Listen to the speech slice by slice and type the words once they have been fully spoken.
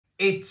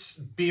It's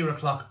beer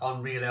o'clock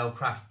on Real Ale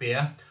Craft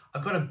Beer.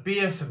 I've got a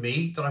beer for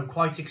me that I'm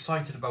quite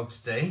excited about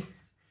today.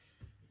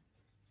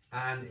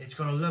 And it's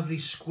got a lovely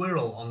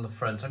squirrel on the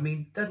front. I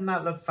mean, doesn't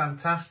that look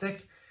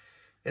fantastic?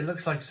 It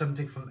looks like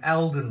something from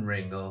Elden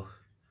Ring or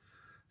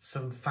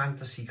some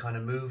fantasy kind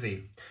of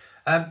movie.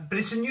 But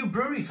it's a new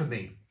brewery for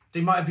me.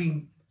 They might have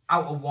been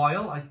out a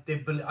while.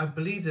 I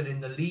believe that in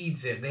the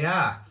Leeds, they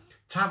are.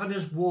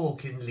 Taverners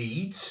Walk in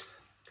Leeds.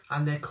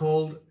 And they're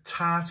called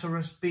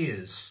Tartarus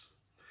Beers.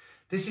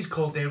 This is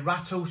called their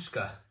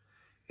Ratatoskr.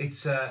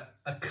 It's a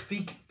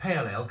Kveik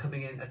Pale Ale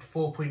coming in at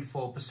 4.4%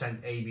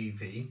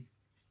 ABV.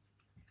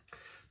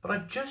 But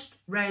I've just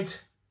read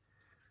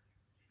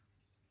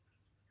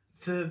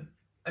the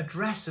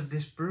address of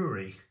this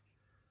brewery.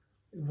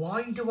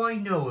 Why do I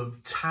know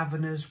of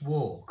Taverners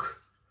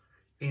Walk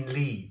in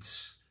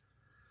Leeds?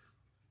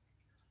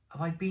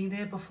 Have I been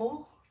there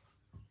before?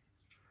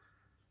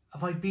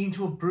 Have I been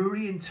to a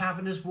brewery in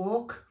Taverners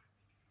Walk?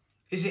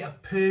 Is it a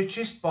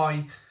purchase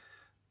by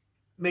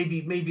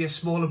maybe a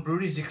smaller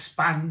brewery's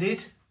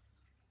expanded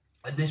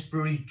and this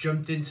brewery's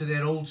jumped into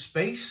their old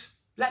space?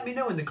 Let me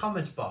know in the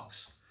comments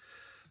box.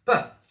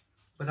 But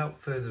without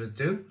further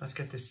ado, let's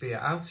get this beer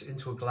out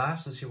into a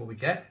glass and see what we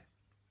get.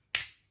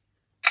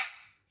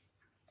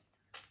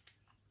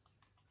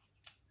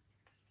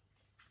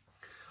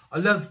 I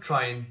love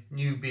trying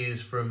new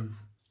beers from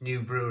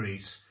new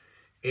breweries.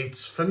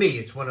 For me,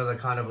 it's one of the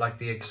kind of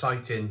like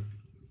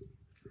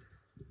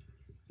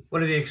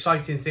one of the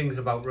exciting things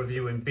about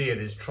reviewing beer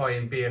is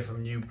trying beer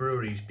from new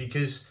breweries,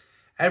 because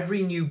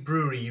every new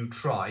brewery you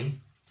try,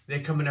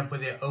 they're coming up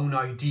with their own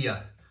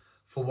idea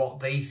for what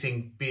they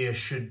think beer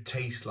should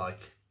taste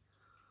like.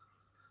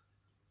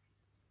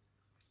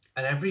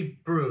 And every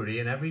brewery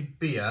and every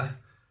beer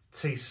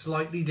tastes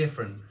slightly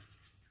different.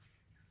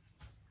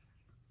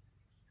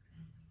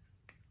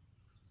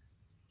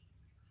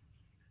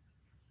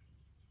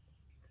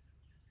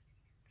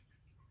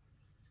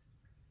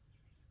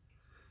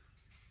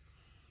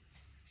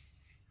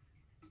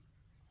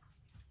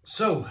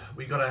 So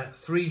we got a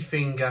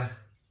 3-finger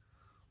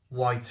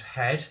white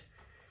head.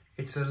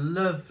 It's a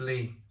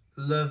lovely,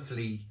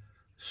 lovely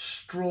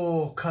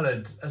straw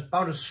coloured,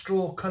 about as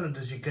straw coloured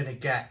as you're going to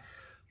get,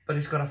 but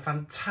it's got a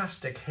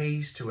fantastic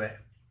haze to it.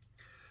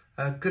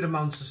 Good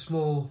amounts of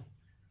small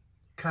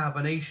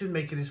carbonation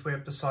making its way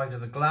up the side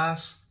of the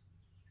glass.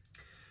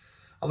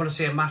 I want to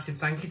say a massive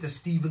thank you to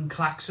Stephen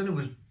Claxon, who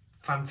was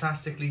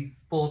fantastically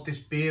bought this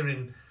beer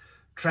in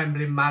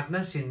Trembling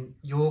Madness in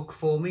York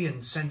for me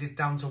and sent it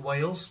down to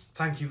Wales.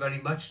 Thank you very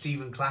much,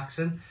 Stephen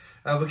Claxon.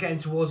 We're getting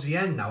towards the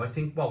end now. I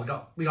think,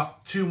 well, we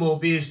got 2 more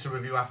beers to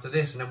review after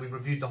this, and then we've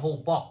reviewed the whole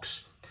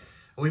box.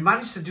 And we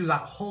managed to do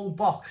that whole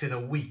box in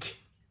a week.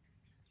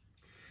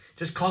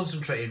 Just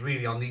concentrated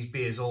really on these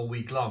beers all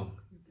week long.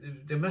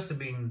 There must have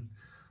been,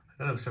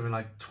 I don't know, something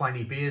like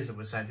 20 beers that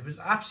were sent. It was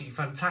an absolutely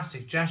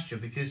fantastic gesture,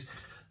 because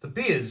the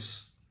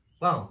beers,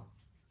 well,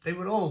 they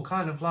were all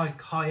kind of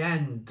like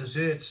high-end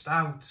dessert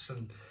stouts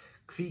and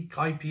Kveik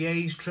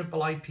IPAs, triple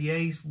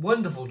IPAs.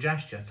 Wonderful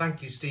gesture.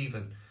 Thank you,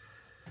 Stephen.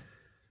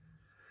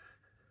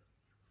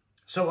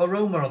 So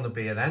aroma on the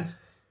beer then.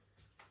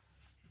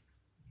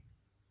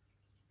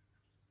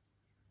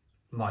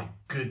 My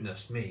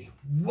goodness me.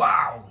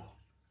 Wow.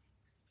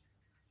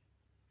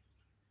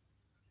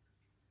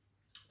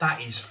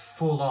 That is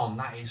full on.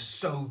 That is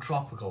so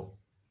tropical.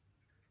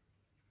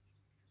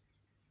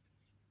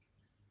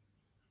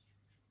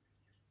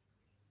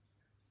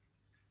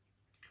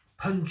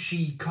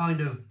 Punchy kind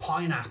of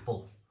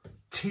pineapple,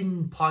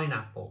 tin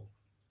pineapple.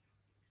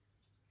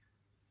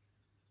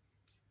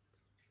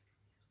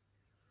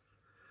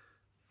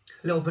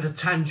 A little bit of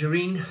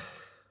tangerine.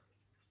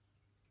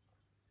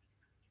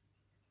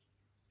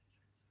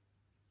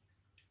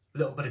 A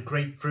little bit of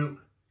grapefruit.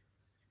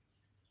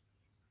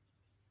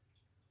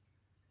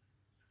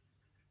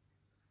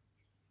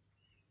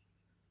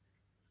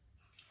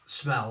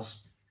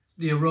 Smells.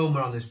 The aroma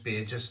on this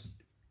beer just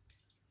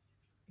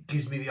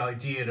gives me the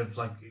idea of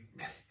like,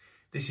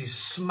 this is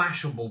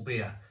smashable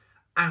beer.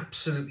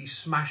 Absolutely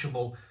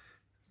smashable,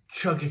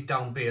 chug it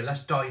down beer.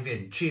 Let's dive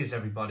in. Cheers,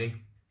 everybody.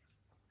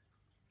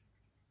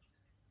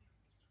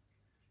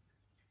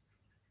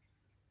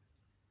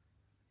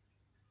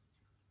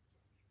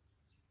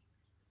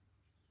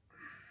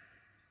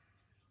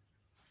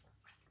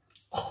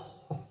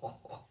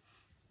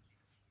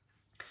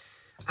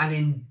 And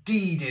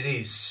indeed it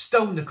is.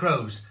 Stone the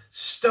Crows.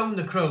 Stone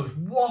the Crows.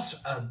 What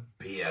a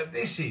beer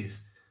this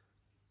is.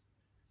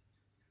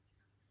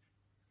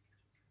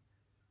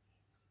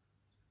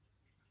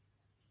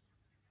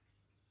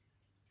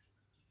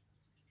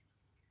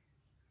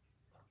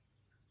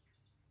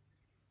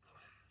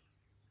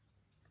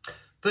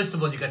 First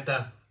of all, you get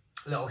the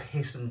little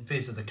hiss and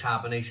fizz of the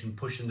carbonation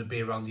pushing the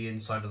beer around the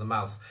inside of the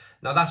mouth.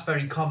 Now, that's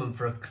very common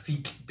for a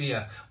Kveik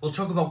beer. We'll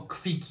talk about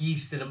Kveik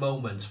yeast in a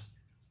moment,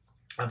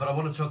 but I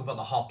want to talk about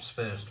the hops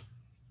first.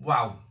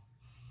 Wow.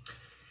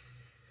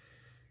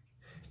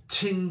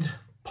 Tinned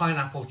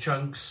pineapple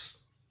chunks,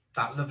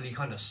 that lovely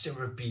kind of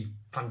syrupy,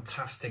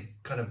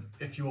 fantastic kind of,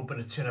 if you open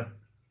a tin of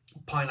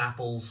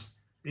pineapples,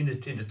 in a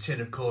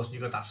tin, of course, and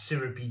you've got that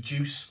syrupy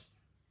juice.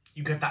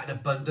 You get that in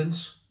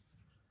abundance.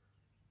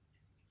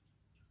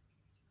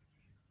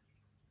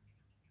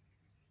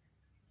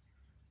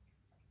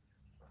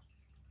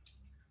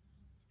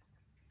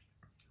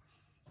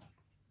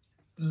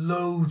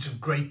 Loads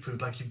of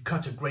grapefruit, like you've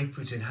cut a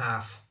grapefruit in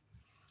half,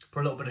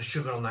 put a little bit of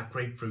sugar on that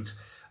grapefruit,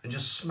 and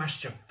just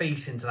smashed your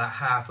face into that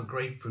half of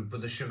grapefruit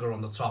with the sugar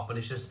on the top. And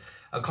it's just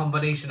a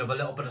combination of a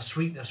little bit of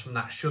sweetness from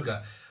that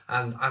sugar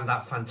and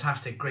that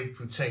fantastic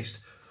grapefruit taste.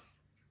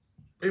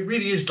 It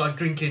really is like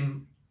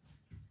drinking,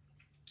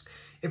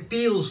 it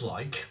feels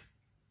like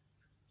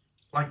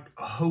a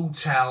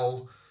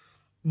hotel,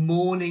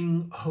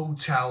 morning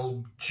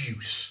hotel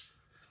juice.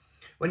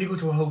 When you go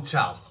to a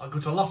hotel, I go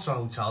to lots of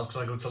hotels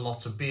because I go to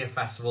lots of beer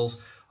festivals,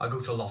 I go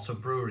to lots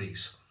of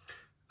breweries.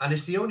 And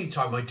it's the only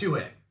time I do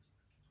it.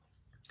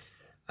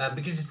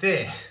 Because it's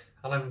there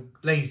and I'm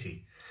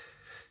lazy.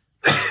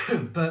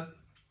 But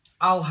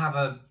I'll have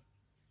a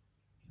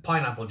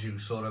pineapple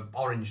juice or an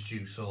orange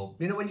juice, or,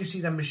 you know, when you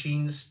see them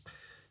machines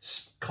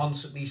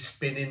constantly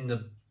spinning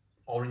the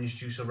orange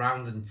juice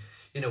around, and,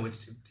 you know,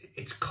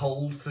 it's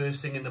cold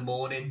first thing in the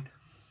morning.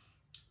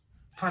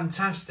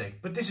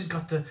 Fantastic. But this has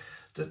got the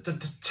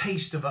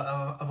taste of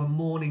a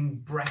morning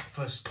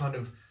breakfast kind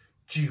of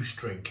juice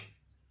drink.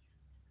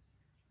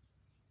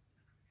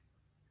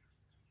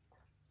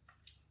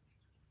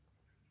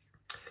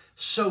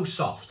 So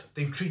soft.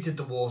 They've treated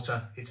the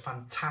water. It's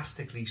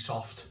fantastically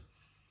soft.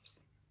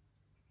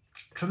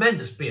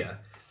 Tremendous beer.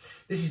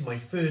 This is my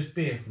first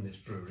beer from this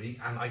brewery,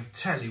 and I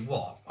tell you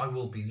what, I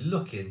will be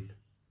looking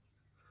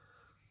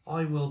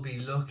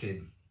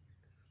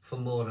for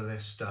more of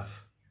this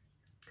stuff.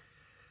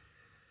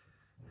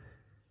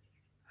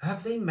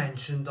 Have they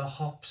mentioned the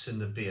hops in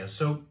the beer?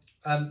 So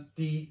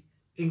the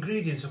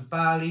ingredients are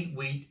barley,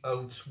 wheat,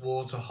 oats,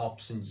 water,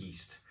 hops and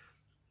yeast.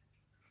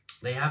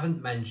 They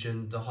haven't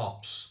mentioned the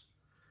hops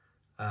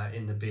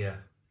in the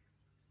beer.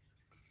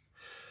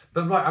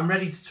 But right, I'm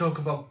ready to talk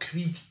about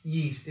Kveik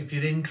yeast if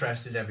you're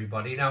interested,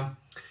 everybody. Now,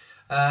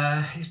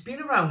 it's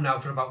been around now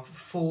for about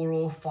 4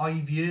 or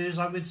 5 years,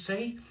 I would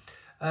say.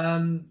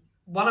 When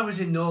I was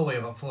in Norway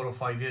about 4 or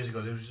 5 years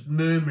ago, there was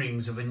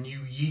murmurings of a new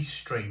yeast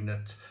strain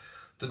that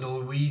the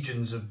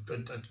Norwegians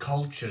had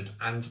cultured,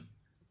 and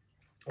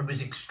it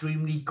was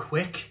extremely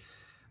quick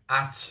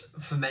at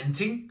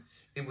fermenting.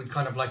 It would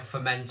kind of like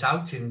ferment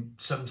out in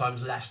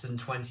sometimes less than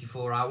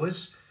 24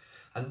 hours.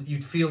 And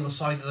you'd feel the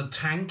side of the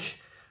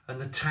tank,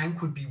 and the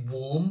tank would be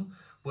warm,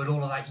 where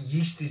all of that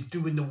yeast is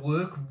doing the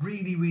work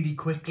really, really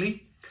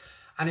quickly.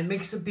 And it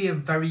makes the beer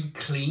very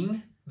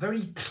clean,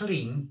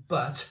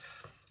 but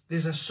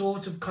there's a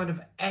sort of kind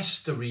of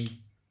estery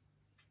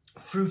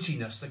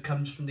fruitiness that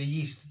comes from the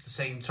yeast at the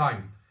same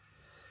time.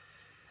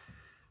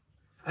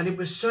 And it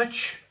was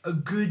such a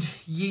good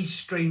yeast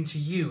strain to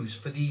use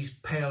for these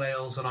pale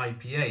ales and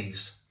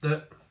IPAs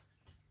that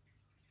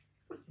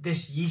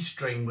this yeast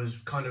strain was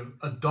kind of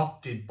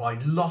adopted by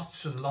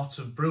lots and lots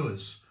of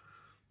brewers,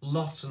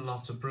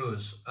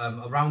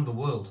 around the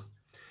world,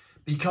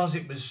 because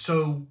it was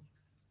so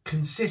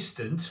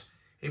consistent,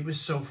 it was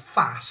so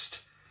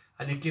fast,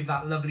 and it gave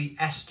that lovely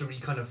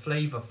estery kind of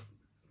flavour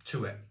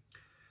to it.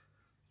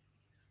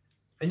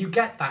 And you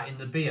get that in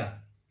the beer.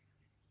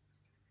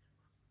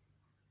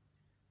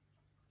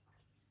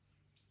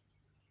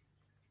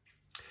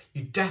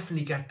 You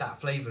definitely get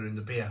that flavour in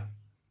the beer.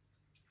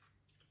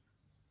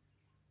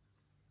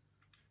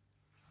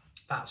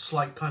 That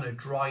slight kind of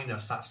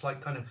dryness, that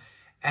slight kind of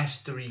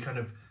estery, kind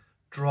of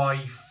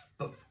dry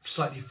but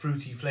slightly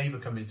fruity flavour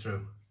coming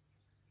through.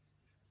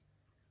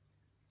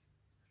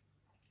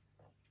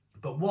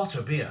 But what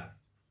a beer.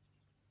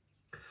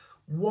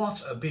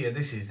 What a beer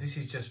this is. This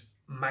is just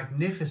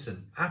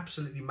magnificent,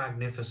 absolutely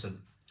magnificent.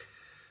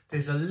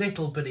 There's a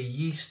little bit of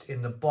yeast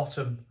in the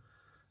bottom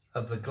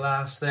of the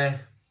glass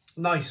there.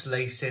 Nice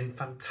lacing,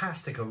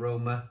 fantastic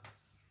aroma.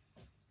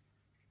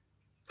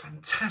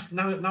 Fantastic.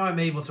 Now I'm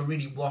able to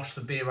really wash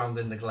the beer around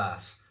in the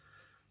glass.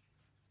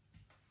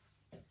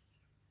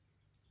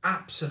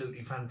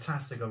 Absolutely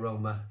fantastic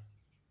aroma.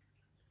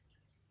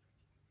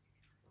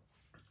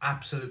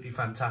 Absolutely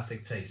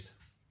fantastic taste.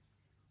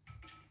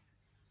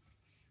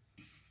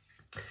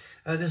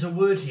 There's a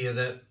word here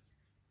that,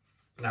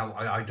 now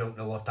I don't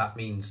know what that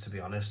means, to be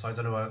honest. I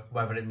don't know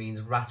whether it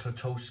means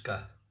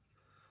Ratatoskr.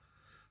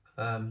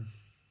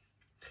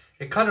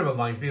 It kind of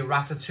reminds me of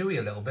Ratatouille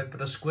a little bit,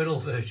 but a squirrel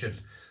version.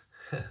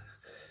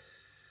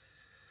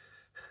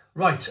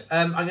 Right,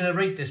 I'm going to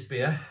rate this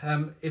beer.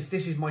 If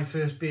this is my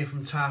first beer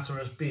from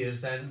Tartarus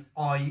Beers, then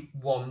I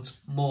want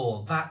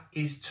more. That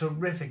is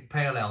terrific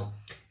pale ale.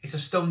 It's a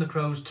Stone the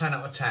Crows 10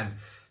 out of 10.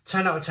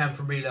 10 out of 10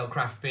 from Real Ale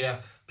Craft Beer.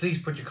 Please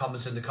put your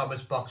comments in the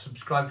comments box.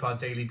 Subscribe to our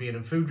daily beer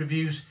and food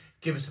reviews.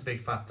 Give us a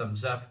big fat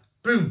thumbs up.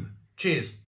 Boom. Cheers.